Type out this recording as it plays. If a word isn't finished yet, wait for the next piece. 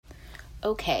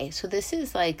Okay, so this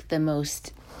is like the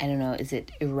most, I don't know, is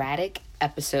it erratic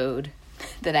episode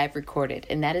that I've recorded?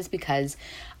 And that is because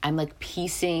I'm like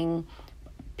piecing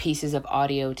pieces of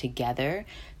audio together.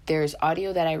 There's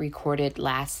audio that I recorded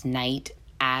last night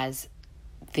as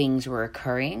things were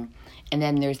occurring. And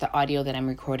then there's the audio that I'm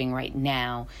recording right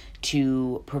now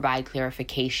to provide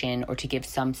clarification or to give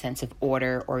some sense of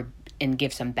order and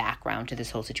give some background to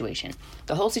this whole situation.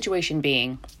 The whole situation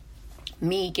being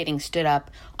me getting stood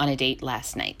up on a date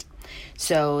last night.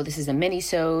 So this is a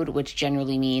mini-sode, which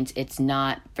generally means it's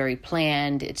not very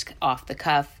planned, it's off the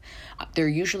cuff. They're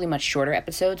usually much shorter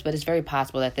episodes, but it's very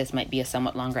possible that this might be a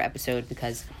somewhat longer episode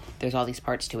because there's all these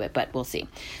parts to it, but we'll see.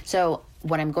 So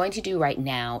what I'm going to do right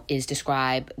now is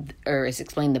explain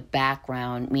the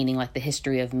background, meaning like the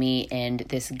history of me and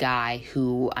this guy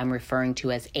who I'm referring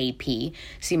to as AP.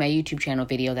 See my YouTube channel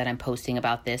video that I'm posting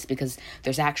about this because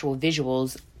there's actual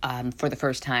visuals for the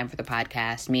first time for the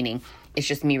podcast, meaning it's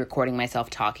just me recording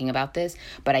myself talking about this,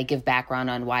 but I give background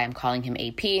on why I'm calling him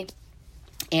AP.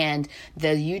 And the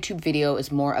YouTube video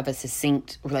is more of a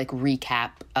succinct like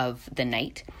recap of the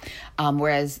night.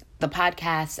 Whereas the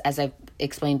podcast, as I've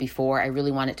explained before, I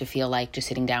really want it to feel like just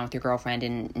sitting down with your girlfriend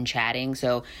and chatting.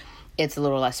 So it's a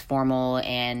little less formal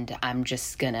and I'm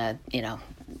just gonna,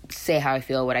 say how I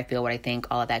feel, what I think,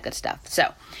 all of that good stuff.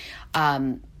 So,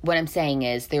 what I'm saying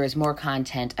is there is more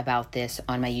content about this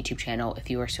on my YouTube channel if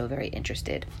you are so very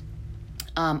interested.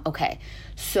 Okay,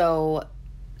 so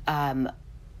I'm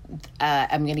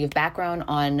going to give background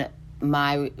on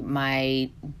my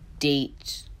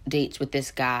dates with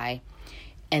this guy,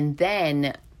 and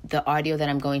then the audio that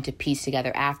I'm going to piece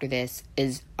together after this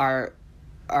is our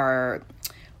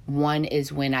one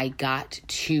is when I got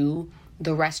to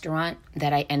the restaurant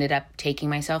that I ended up taking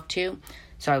myself to.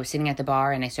 So I was sitting at the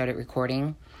bar and I started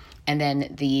recording. And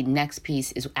then the next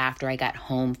piece is after I got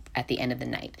home at the end of the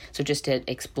night. So just to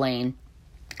explain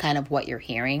kind of what you're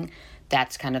hearing,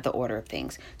 that's kind of the order of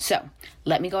things. So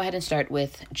let me go ahead and start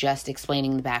with just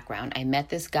explaining the background. I met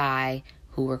this guy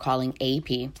who we're calling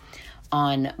AP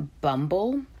on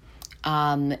Bumble.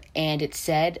 And it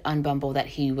said on Bumble that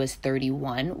he was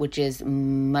 31, which is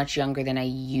much younger than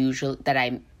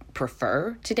I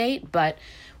prefer to date, but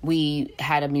we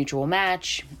had a mutual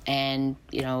match and,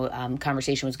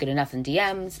 conversation was good enough in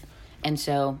DMs. And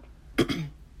so,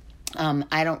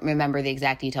 I don't remember the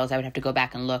exact details. I would have to go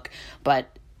back and look,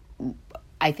 but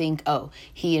I think,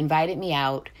 he invited me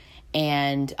out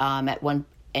and, and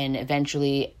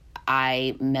eventually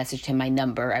I messaged him my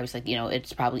number. I was like,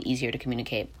 it's probably easier to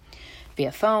communicate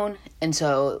via phone. And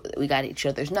so we got each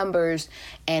other's numbers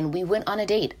and we went on a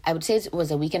date. I would say it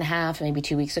was a week and a half, maybe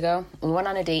 2 weeks ago. We went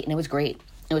on a date and it was great.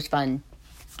 It was fun.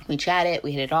 We chatted,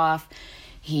 we hit it off.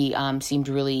 He seemed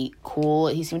really cool.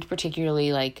 He seemed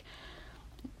particularly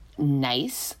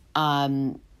nice.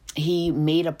 He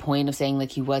made a point of saying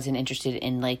he wasn't interested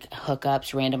in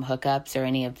hookups, random hookups or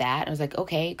any of that. I was like,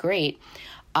 okay, great.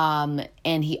 And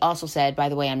he also said, by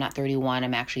the way, I'm not 31,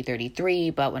 I'm actually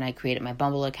 33, but when I created my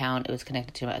Bumble account, it was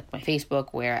connected to my Facebook,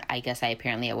 where I guess I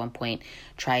apparently at one point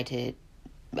tried to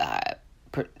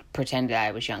pretend that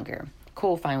I was younger.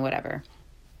 Cool, fine, whatever.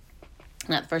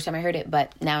 Not the first time I heard it,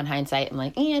 but now in hindsight, I'm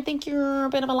like, I think you're a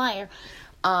bit of a liar.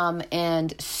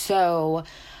 And so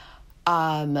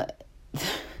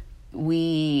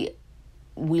we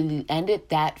ended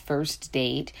that first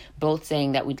date both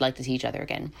saying that we'd like to see each other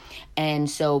again. And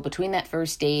so between that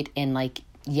first date and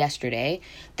yesterday,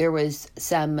 there was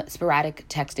some sporadic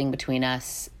texting between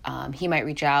us. He might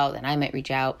reach out and I might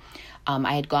reach out.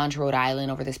 I had gone to Rhode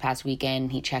Island over this past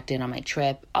weekend. He checked in on my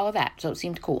trip, all of that. So it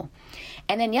seemed cool.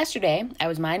 And then yesterday I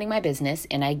was minding my business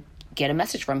and I get a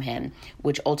message from him,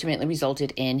 which ultimately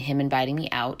resulted in him inviting me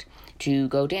out to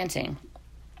go dancing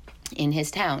in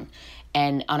his town.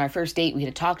 And on our first date, we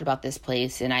had talked about this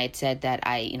place, and I had said that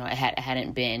I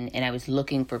hadn't been, and I was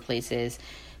looking for places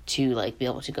to be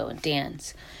able to go and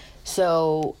dance.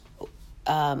 So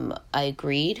I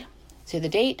agreed to the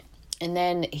date, and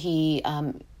then he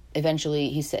eventually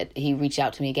he reached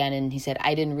out to me again, and he said,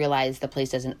 I didn't realize the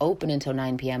place doesn't open until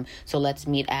 9 p.m., so let's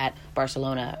meet at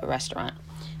Barcelona, a restaurant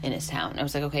in his town. I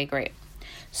was like, okay, great.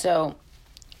 So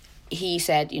he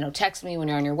said, text me when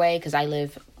you're on your way, because I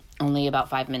live only about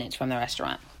 5 minutes from the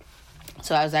restaurant.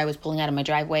 So as I was pulling out of my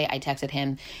driveway, I texted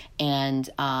him, and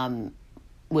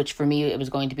which for me, it was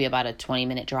going to be about a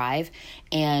 20-minute drive,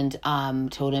 and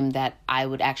told him that I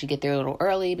would actually get there a little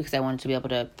early because I wanted to be able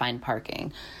to find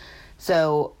parking.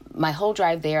 So my whole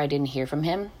drive there, I didn't hear from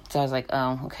him. So I was like,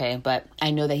 oh, okay. But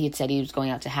I know that he had said he was going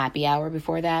out to happy hour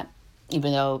before that,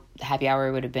 even though happy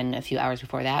hour would have been a few hours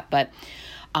before that. But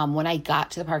when I got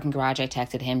to the parking garage, I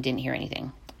texted him, didn't hear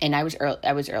anything. And I was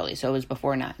early, so it was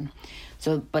before 9.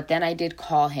 So, but then I did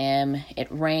call him. It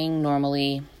rang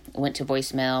normally, went to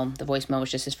voicemail. The voicemail was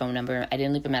just his phone number. I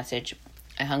didn't leave a message.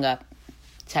 I hung up,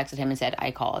 texted him and said,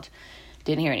 I called.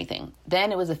 Didn't hear anything.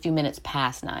 Then it was a few minutes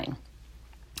past 9.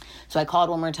 So I called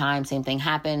one more time, same thing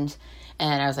happened.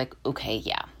 And I was like, okay,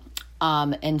 yeah.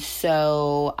 And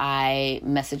so I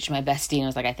messaged my bestie and I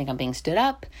was like, I think I'm being stood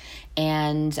up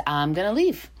and I'm going to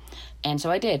leave. And so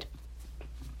I did.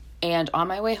 And on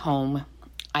my way home,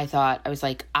 I was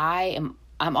like, I'm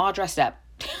all dressed up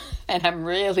and I'm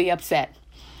really upset,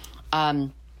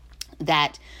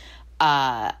 that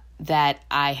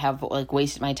I have like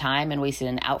wasted my time and wasted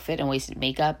an outfit and wasted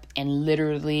makeup and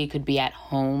literally could be at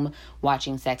home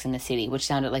watching Sex and the City, which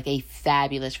sounded like a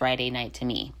fabulous Friday night to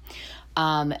me.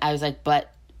 I was like,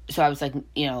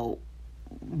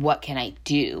 what can I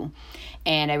do?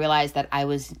 And I realized that I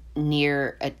was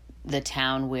near the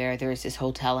town where there's this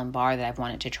hotel and bar that I've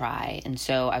wanted to try. And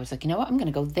so I was like, you know what? I'm going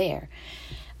to go there.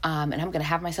 And I'm going to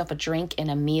have myself a drink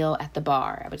and a meal at the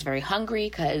bar. I was very hungry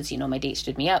because, my date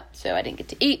stood me up, so I didn't get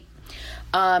to eat.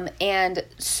 And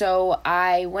so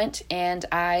I went and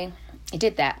I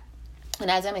did that.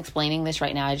 And as I'm explaining this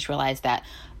right now, I just realized that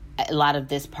a lot of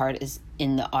this part is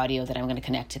in the audio that I'm going to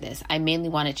connect to this. I mainly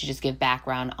wanted to just give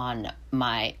background on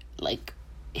my,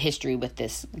 history with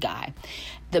this guy.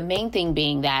 The main thing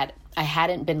being that I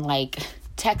hadn't been,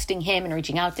 texting him and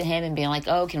reaching out to him and being like,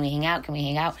 oh, can we hang out? Can we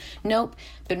hang out? Nope.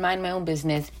 Been minding my own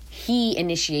business. He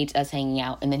initiates us hanging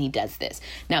out and then he does this.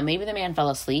 Now, maybe the man fell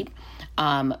asleep.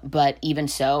 But even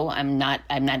so, I'm not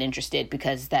interested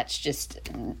because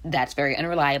that's very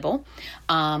unreliable.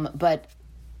 But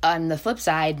on the flip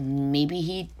side, maybe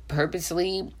he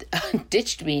purposely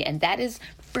ditched me, and that is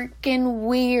freaking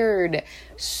weird.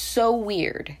 So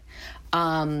weird.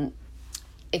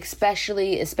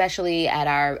 Especially at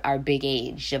our big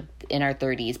age, in our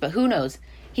 30s. But who knows?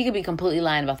 He could be completely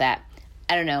lying about that.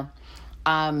 I don't know.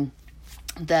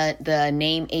 The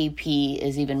name AP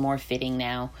is even more fitting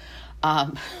now.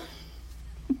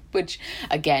 Which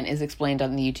again is explained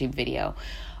on the YouTube video.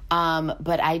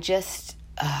 But I just,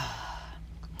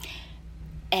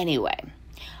 anyway,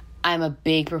 I'm a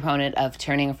big proponent of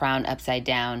turning a frown upside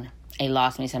down. A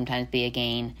loss may sometimes be a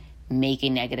gain. Make a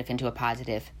negative into a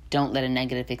positive. Don't let a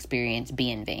negative experience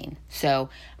be in vain. So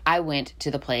I went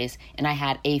to the place and I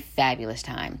had a fabulous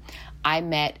time. I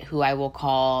met who I will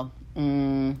call,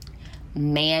 Mandy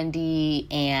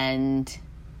and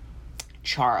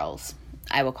Charles.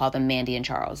 I will call them Mandy and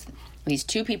Charles. These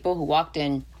two people who walked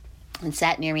in and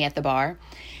sat near me at the bar.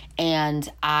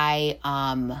 And I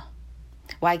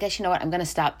guess you know what? I'm going to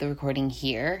stop the recording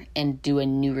here and do a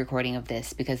new recording of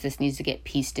this because this needs to get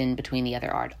pieced in between the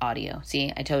other audio.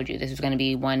 See, I told you this was going to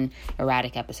be one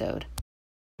erratic episode.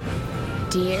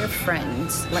 Dear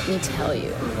friends, let me tell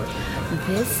you,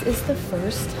 this is the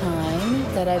first time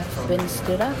that I've been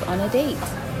stood up on a date.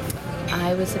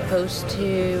 I was supposed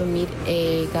to meet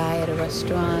a guy at a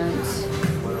restaurant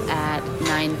at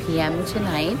 9 p.m.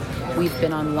 tonight. We've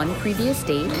been on one previous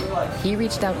date. He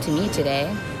reached out to me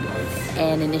today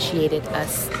and initiated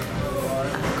us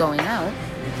going out.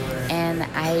 And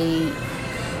I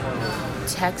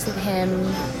texted him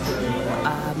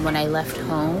when I left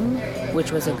home,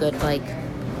 which was a good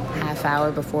half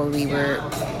hour before we were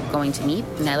going to meet.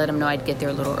 And I let him know I'd get there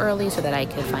a little early so that I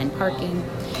could find parking.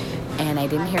 And I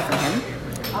didn't hear from him.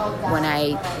 When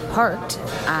I parked,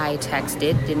 I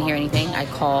texted, didn't hear anything. I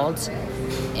called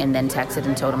and then texted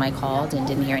and told him I called and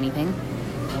didn't hear anything.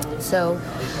 So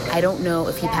I don't know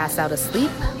if he passed out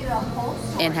asleep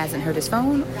and hasn't heard his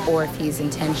phone or if he's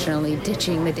intentionally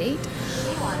ditching the date.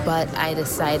 But I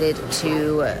decided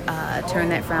to turn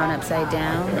that frown upside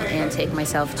down and take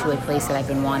myself to a place that I've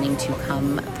been wanting to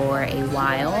come for a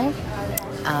while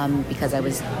because I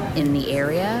was in the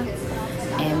area.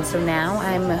 And so now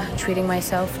I'm treating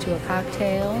myself to a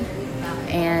cocktail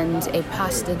and a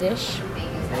pasta dish.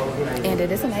 And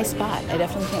it is a nice spot. I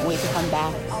definitely can't wait to come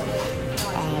back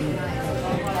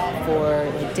for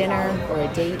dinner or a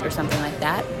date or something like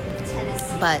that.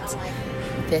 But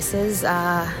this is,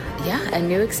 a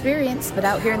new experience, but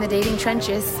out here in the dating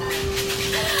trenches.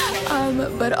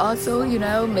 But also,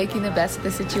 making the best of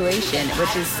the situation,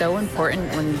 which is so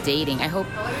important when dating. I hope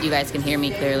you guys can hear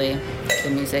me clearly. The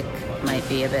music might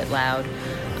be a bit loud.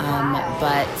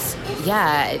 But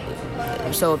yeah,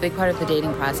 so a big part of the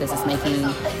dating process is making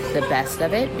the best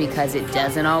of it because it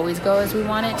doesn't always go as we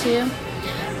want it to.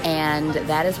 And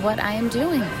that is what I am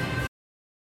doing.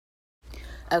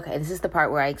 Okay, this is the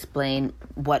part where I explain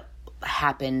what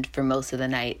happened for most of the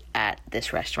night at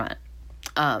this restaurant,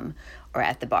 or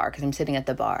at the bar, because I'm sitting at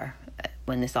the bar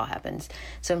when this all happens.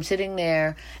 So I'm sitting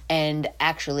there, and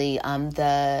actually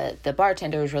the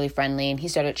bartender was really friendly, and he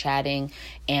started chatting,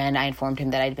 and I informed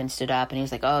him that I'd been stood up, and he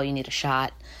was like, oh, you need a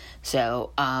shot.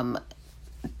 So I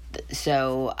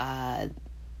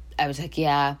was like,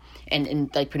 yeah,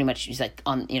 and like pretty much he's like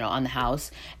on the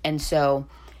house. And so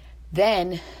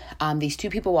then these two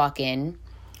people walk in,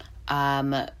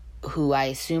 who I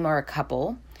assume are a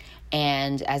couple.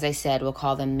 And as I said, we'll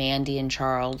call them Mandy and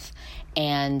Charles.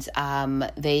 And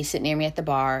they sit near me at the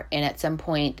bar. And at some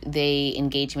point, they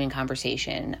engage me in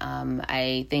conversation.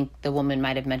 I think the woman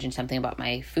might have mentioned something about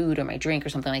my food or my drink or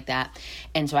something like that.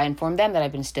 And so I informed them that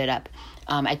I've been stood up.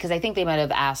 Because I think they might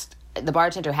have asked, the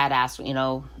bartender had asked,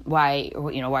 why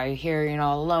are you here,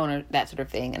 all alone, or that sort of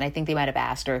thing. And I think they might have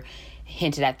asked or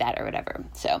hinted at that or whatever.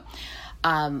 So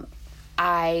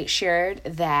I shared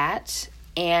that,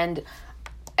 and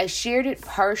I shared it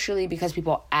partially because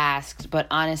people asked, but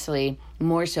honestly,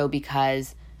 more so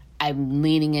because I'm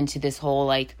leaning into this whole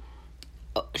like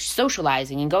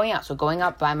socializing and going out. So going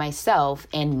out by myself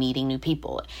and meeting new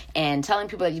people, and telling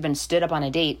people that you've been stood up on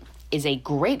a date is a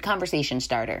great conversation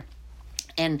starter.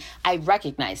 And I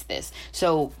recognize this.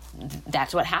 So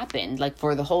that's what happened. Like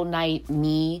for the whole night,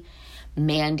 me,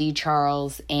 Mandy,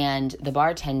 Charles, and the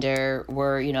bartender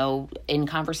were, in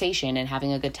conversation and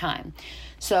having a good time.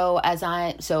 So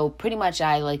pretty much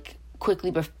I like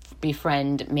quickly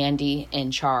befriend Mandy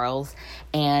and Charles,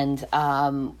 and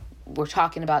we're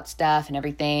talking about stuff and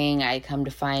everything. I come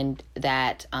to find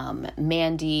that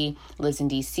Mandy lives in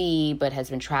DC, but has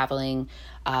been traveling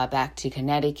back to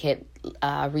Connecticut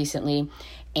recently,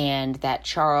 and that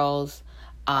Charles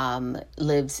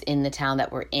lives in the town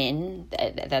that we're in,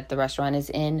 that the restaurant is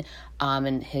in,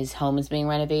 and his home is being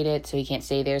renovated, so he can't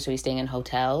stay there, so he's staying in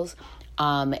hotels.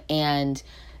 And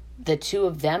the two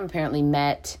of them apparently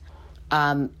met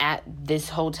at this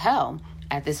hotel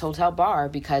bar,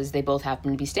 because they both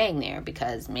happen to be staying there,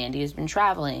 because Mandy has been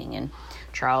traveling and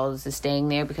Charles is staying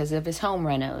there because of his home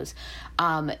renos.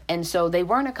 And so they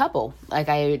weren't a couple like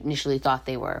I initially thought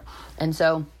they were. And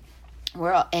so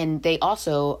and they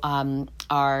also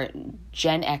are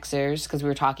Gen Xers, because we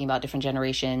were talking about different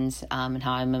generations and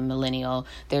how I'm a millennial.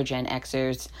 They're Gen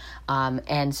Xers.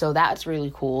 And so that's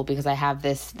really cool, because I have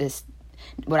this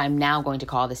what I'm now going to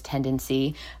call this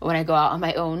tendency when I go out on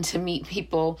my own to meet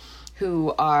people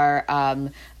who are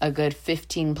a good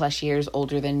 15 plus years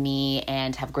older than me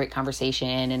and have great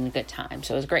conversation and a good time.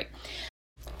 So it was great.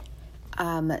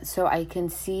 So I can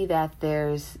see that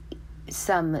there's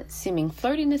some seeming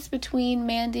flirtiness between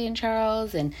Mandy and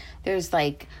Charles, and there's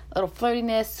like a little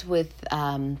flirtiness with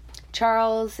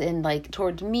Charles and like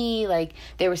towards me. Like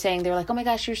they were like, oh my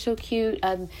gosh, you're so cute.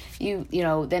 Then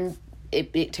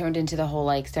it turned into the whole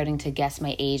like starting to guess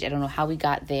my age. I don't know how we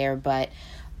got there, but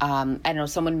I don't know,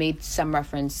 someone made some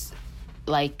reference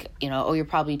like, oh, you're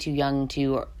probably too young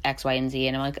to X, Y, and Z.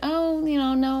 And I'm like, oh,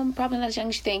 no, I'm probably not as young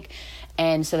as you think.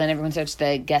 And so then everyone starts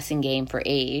the guessing game for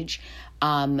age.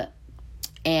 I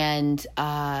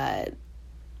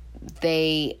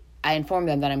informed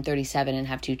them that I'm 37 and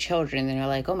have 2 children. And they're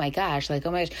like, oh my gosh.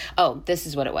 Oh, this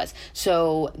is what it was.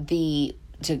 So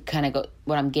to kind of go,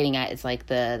 what I'm getting at is like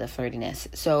the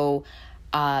flirtiness. So,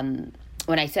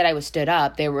 when I said I was stood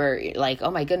up, they were like, oh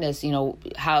my goodness,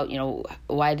 how,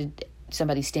 why did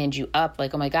somebody stand you up?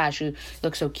 Like, oh my gosh, you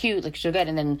look so cute, look so good.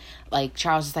 And then like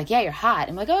Charles is like, yeah, you're hot.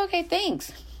 I'm like, oh, okay,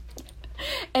 thanks.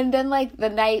 And then like the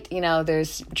night,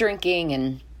 there's drinking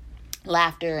and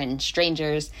laughter and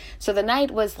strangers. So the night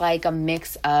was like a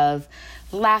mix of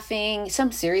laughing,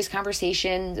 some serious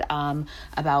conversations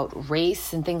about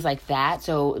race and things like that.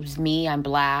 So it was me, I'm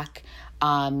black.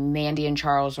 Mandy and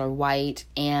Charles are white,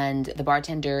 and the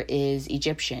bartender is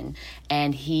Egyptian.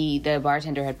 And the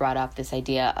bartender had brought up this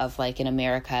idea of like in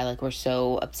America, like we're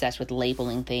so obsessed with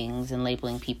labeling things and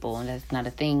labeling people, and that's not a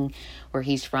thing where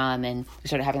he's from. And we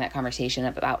started having that conversation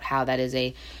about how that is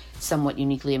a somewhat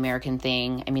uniquely American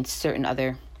thing. I mean, certain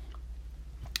other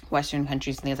Western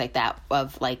countries and things like that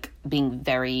of like being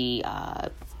very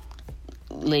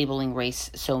labeling race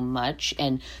so much,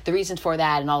 and the reasons for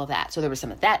that and all of that. So there was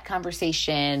some of that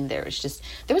conversation. There was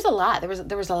a lot. There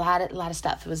was a lot of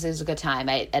stuff. It was a good time.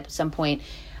 At some point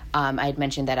I had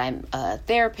mentioned that I'm a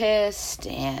therapist,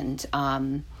 and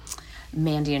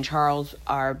Mandy and Charles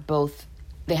are both,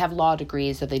 they have law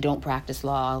degrees, so they don't practice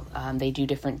law. They do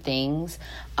different things.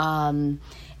 And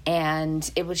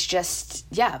it was just,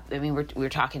 yeah, I mean, we were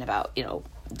talking about,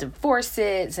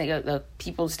 divorces, like the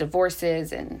people's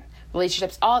divorces and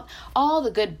relationships, all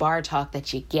the good bar talk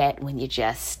that you get when you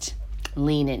just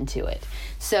lean into it.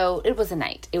 So it was a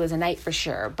night. It was a night for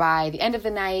sure. By the end of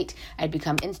the night, I'd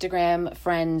become Instagram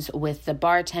friends with the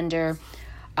bartender.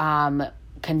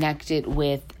 connected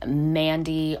with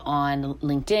Mandy on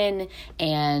LinkedIn,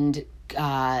 and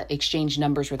exchanged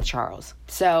numbers with Charles.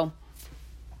 So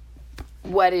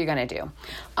what are you going to do?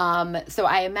 So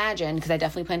I imagine, because I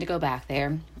definitely plan to go back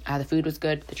there. The food was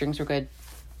good. The drinks were good.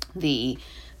 The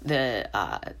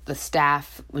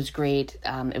staff was great.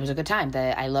 It was a good time.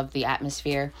 I loved the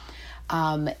atmosphere.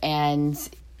 And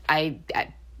I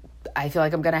feel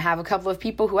like I'm going to have a couple of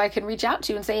people who I can reach out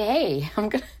to and say, hey, I'm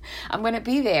going to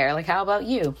be there. Like, how about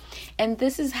you? And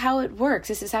this is how it works.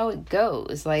 This is how it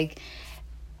goes. Like,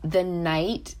 the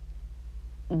night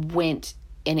went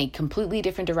in a completely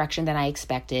different direction than I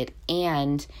expected.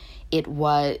 And it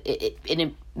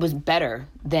was better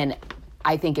than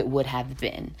I think it would have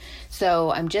been.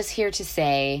 So I'm just here to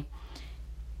say,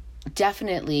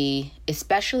 definitely,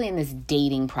 especially in this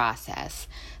dating process,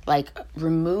 like,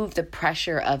 remove the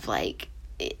pressure of, like,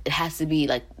 it has to be,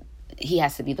 like, he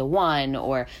has to be the one,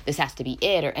 or this has to be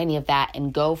it, or any of that,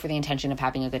 and go for the intention of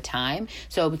having a good time.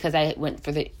 So because I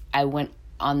went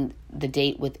on the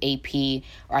date with AP,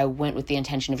 or I went with the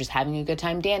intention of just having a good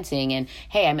time dancing, and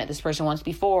hey, I met this person once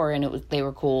before and they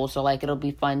were cool, so like it'll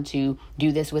be fun to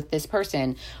do this with this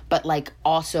person. But like,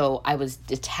 also I was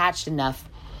detached enough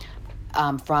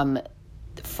from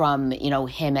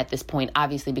him at this point,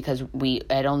 obviously because we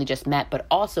had only just met, but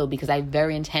also because I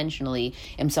very intentionally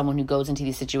am someone who goes into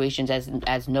these situations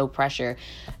as no pressure.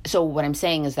 So what I'm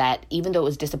saying is that even though it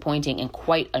was disappointing and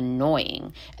quite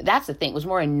annoying, that's the thing, it was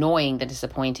more annoying than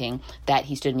disappointing that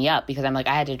he stood me up, because I'm like,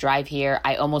 I had to drive here,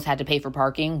 I almost had to pay for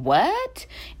parking, what?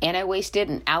 And I wasted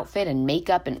an outfit and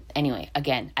makeup, and anyway,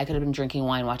 again, I could have been drinking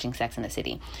wine watching Sex and the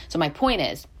City. So my point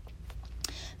is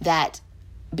that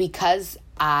because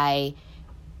I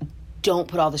don't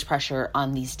put all this pressure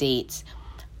on these dates,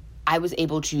 I was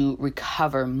able to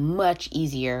recover much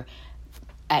easier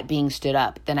at being stood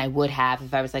up than I would have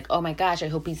if I was like, oh my gosh, I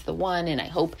hope he's the one, and I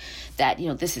hope that,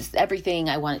 this is everything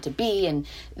I want it to be, and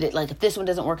that, like, if this one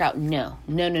doesn't work out, no.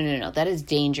 That is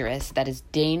dangerous.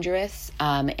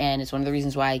 And it's one of the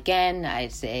reasons why, again, I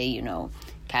say,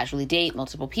 casually date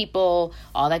multiple people,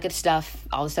 all that good stuff,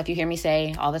 all the stuff you hear me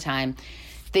say all the time.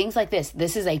 Things like this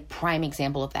is a prime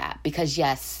example of that, because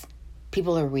yes,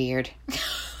 people are weird.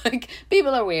 Like,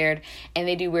 people are weird and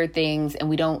they do weird things, and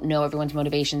we don't know everyone's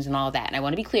motivations and all of that. And I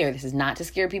want to be clear, this is not to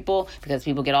scare people, because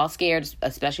people get all scared,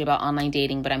 especially about online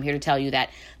dating. But I'm here to tell you that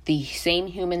the same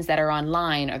humans that are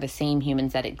online are the same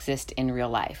humans that exist in real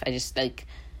life. I just I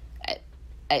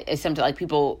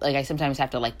sometimes have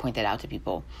to point that out to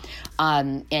people.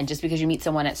 And just because you meet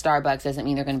someone at Starbucks doesn't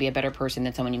mean they're going to be a better person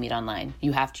than someone you meet online.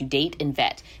 You have to date and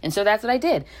vet. And so that's what I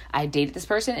did. I dated this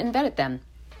person and vetted them.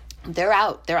 They're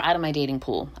out of my dating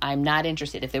pool. I'm not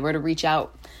interested. If they were to reach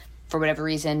out for whatever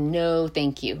reason, no,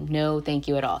 thank you. No, thank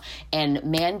you at all. And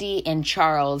Mandy and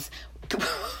Charles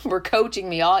were coaching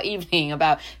me all evening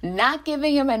about not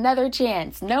giving him another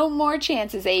chance. No more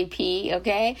chances, AP,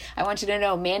 okay? I want you to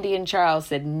know Mandy and Charles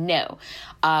said no.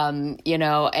 And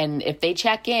if they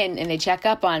check in and they check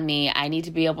up on me, I need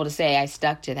to be able to say I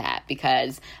stuck to that,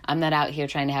 because I'm not out here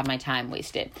trying to have my time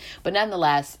wasted. But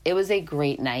nonetheless, it was a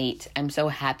great night. I'm so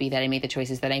happy that I made the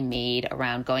choices that I made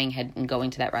around going ahead and going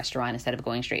to that restaurant instead of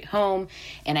going straight home.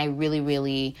 And I really,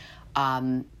 really,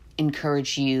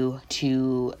 encourage you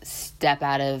to step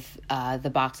out of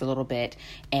the box a little bit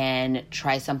and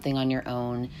try something on your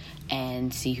own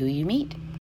and see who you meet.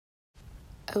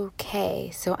 Okay,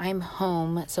 so I'm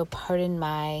home, so pardon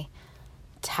my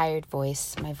tired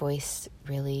voice. My voice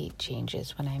really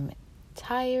changes when I'm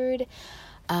tired,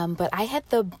 but I had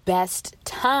the best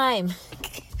time.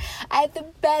 I had the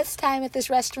best time at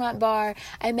this restaurant bar.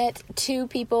 I met two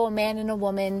people, a man and a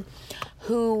woman,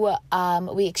 who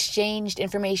we exchanged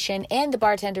information, and the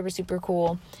bartender was super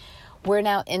cool. We're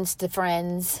now Insta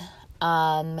friends,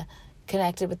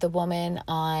 connected with the woman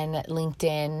on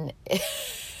LinkedIn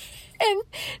and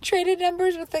traded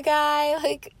numbers with the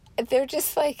guy. They're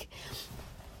just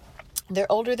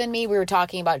they're older than me. We were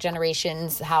talking about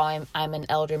generations, how I'm an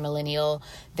elder millennial.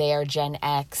 They are Gen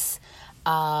X.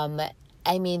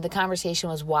 The conversation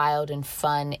was wild and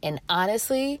fun, and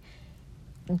honestly,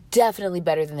 definitely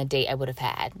better than the date I would have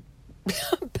had.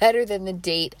 Better than the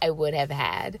date I would have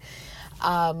had.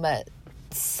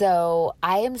 So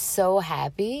I am so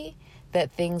happy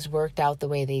that things worked out the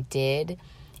way they did.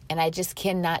 And I just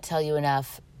cannot tell you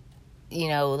enough,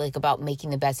 about making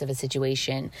the best of a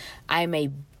situation. I'm a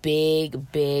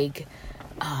big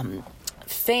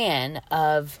fan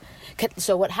of...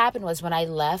 So what happened was, when I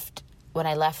left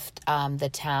the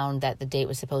town that the date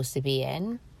was supposed to be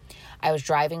in, I was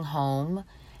driving home,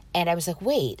 and I was like,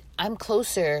 wait, I'm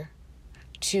closer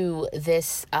to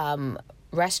this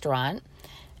restaurant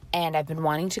and I've been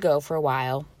wanting to go for a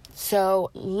while.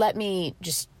 So let me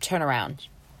just turn around.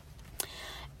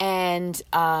 And,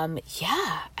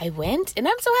 I went, and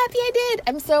I'm so happy I did.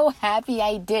 I'm so happy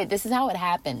I did. This is how it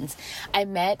happens. I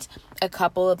met a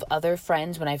couple of other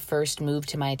friends when I first moved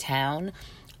to my town,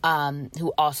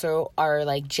 who also are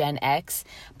like Gen X,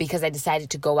 because I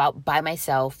decided to go out by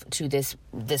myself to this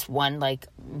one like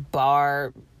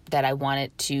bar that I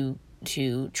wanted to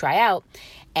try out.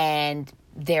 And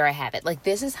there I have it. Like,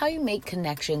 this is how you make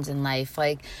connections in life,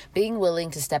 like being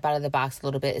willing to step out of the box a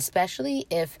little bit, especially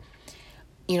if,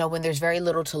 when there's very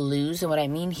little to lose. And what I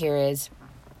mean here is,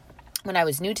 when I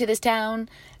was new to this town,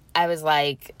 I was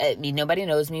like, nobody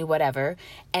knows me, whatever.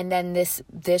 And then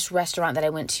this restaurant that I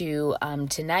went to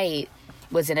tonight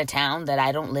was in a town that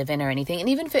I don't live in or anything. And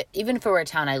even if it were a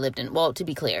town I lived in, well, to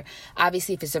be clear,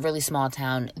 obviously if it's a really small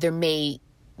town, there may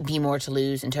be more to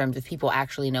lose in terms of people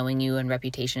actually knowing you and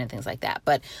reputation and things like that.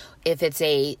 But if it's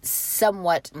a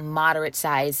somewhat moderate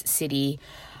sized city,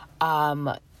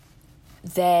 then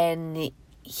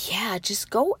just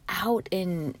go out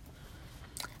and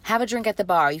have a drink at the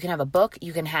bar. You can have a book,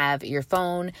 you can have your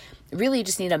phone. Really, you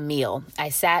just need a meal. I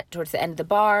sat towards the end of the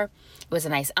bar. It was a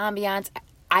nice ambiance.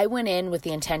 I went in with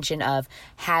the intention of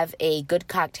have a good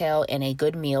cocktail and a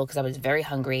good meal because I was very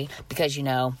hungry, because,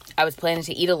 I was planning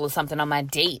to eat a little something on my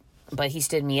date, but he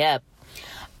stood me up.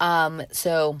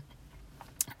 So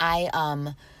I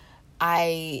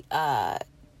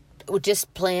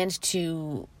just planned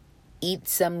to eat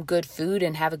some good food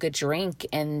and have a good drink,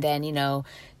 and then,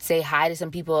 say hi to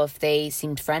some people if they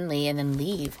seemed friendly, and then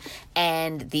leave.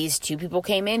 And these two people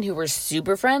came in who were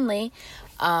super friendly,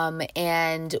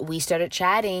 and we started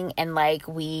chatting, and like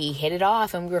we hit it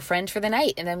off, and we were friends for the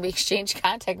night, and then we exchanged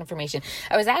contact information.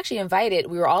 I was actually invited.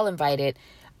 We were all invited.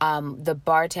 The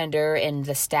bartender and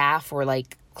the staff were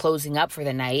like closing up for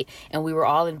the night, and we were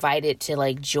all invited to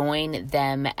like join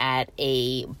them at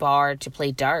a bar to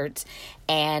play darts.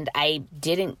 And I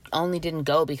didn't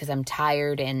go because I'm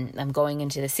tired and I'm going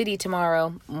into the city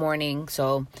tomorrow morning,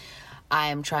 so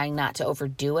I'm trying not to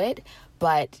overdo it.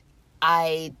 But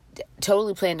I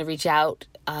totally plan to reach out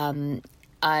on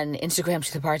Instagram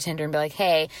to the bartender and be like,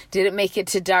 hey, didn't make it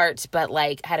to darts, but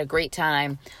like had a great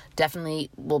time. Definitely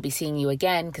will be seeing you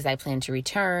again because I plan to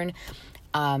return.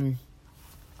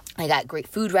 I got great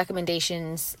food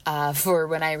recommendations for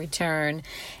when I return.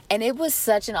 And it was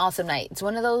such an awesome night. It's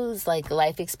one of those like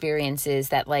life experiences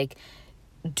that like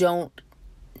don't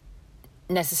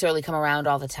necessarily come around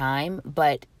all the time,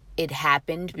 but it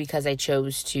happened because I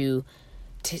chose to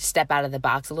step out of the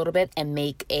box a little bit and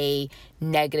make a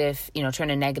negative,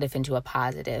 turn a negative into a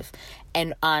positive.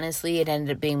 And honestly, it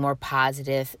ended up being more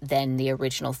positive than the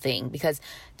original thing, because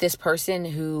this person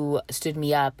who stood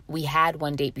me up, we had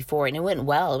one date before and it went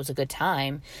well. It was a good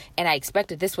time. And I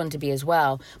expected this one to be as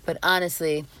well. But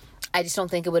honestly, I just don't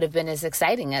think it would have been as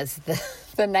exciting as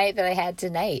the night that I had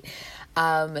tonight.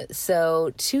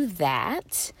 So to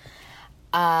that,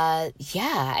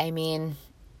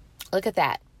 look at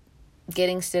that.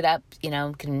 Getting stood up,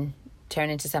 can turn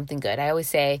into something good. I always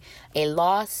say a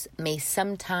loss may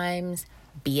sometimes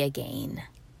be a gain.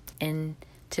 And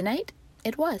tonight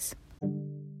it was.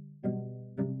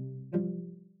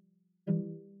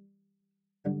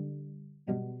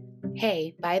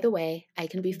 Hey, by the way, I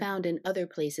can be found in other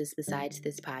places besides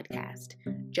this podcast.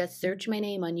 Just search my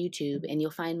name on YouTube and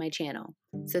you'll find my channel.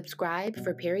 Subscribe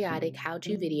for periodic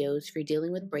how-to videos for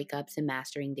dealing with breakups and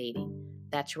mastering dating.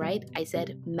 That's right, I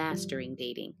said mastering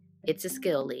dating. It's a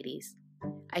skill, ladies.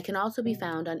 I can also be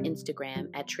found on Instagram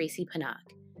at Tracy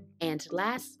Panak. And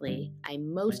lastly, I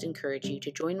most encourage you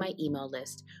to join my email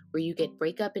list where you get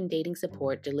breakup and dating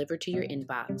support delivered to your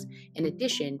inbox, in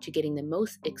addition to getting the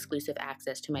most exclusive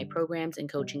access to my programs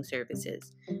and coaching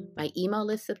services. My email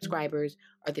list subscribers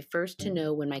are the first to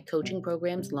know when my coaching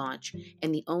programs launch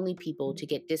and the only people to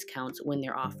get discounts when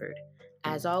they're offered.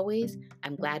 As always,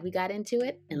 I'm glad we got into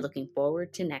it and looking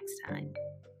forward to next time.